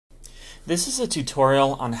This is a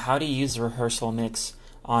tutorial on how to use RehearsalMix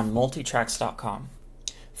on multitracks.com.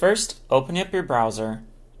 First, open up your browser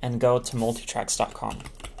and go to multitracks.com.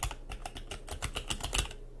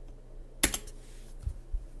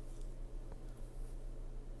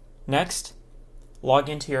 Next, log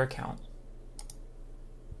into your account.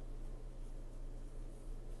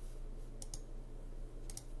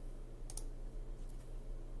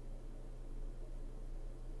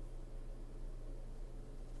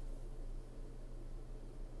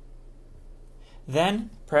 Then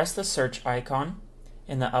press the search icon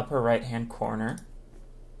in the upper right hand corner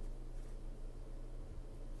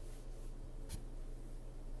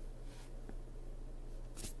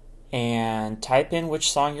and type in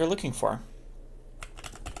which song you're looking for.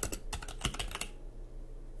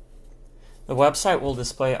 The website will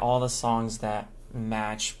display all the songs that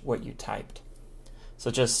match what you typed.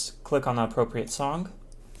 So just click on the appropriate song.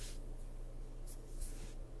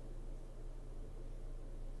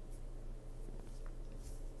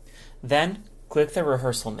 Then click the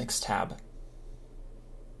RehearsalMix tab.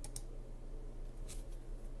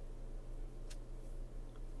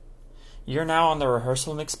 You're now on the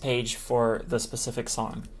RehearsalMix page for the specific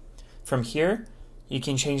song. From here, you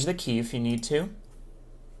can change the key if you need to.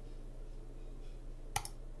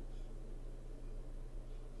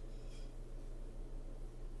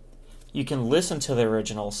 You can listen to the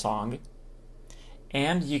original song,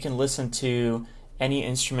 and you can listen to any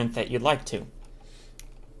instrument that you'd like to.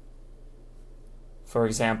 For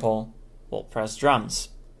example, we'll press drums.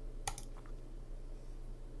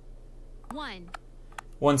 1.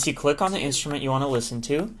 Once you click on the instrument you want to listen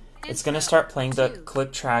to, it's going to start playing the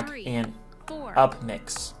click track in up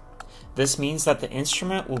mix. This means that the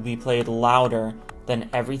instrument will be played louder than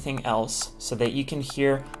everything else so that you can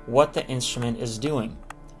hear what the instrument is doing.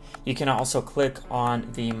 You can also click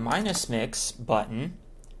on the minus mix button,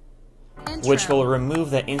 which will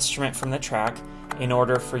remove the instrument from the track in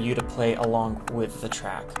order for you to play along with the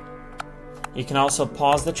track. You can also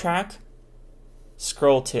pause the track,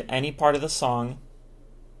 scroll to any part of the song,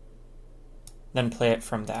 then play it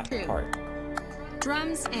from that part.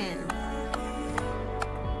 Drums in.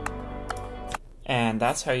 And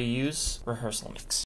that's how you use RehearsalMix.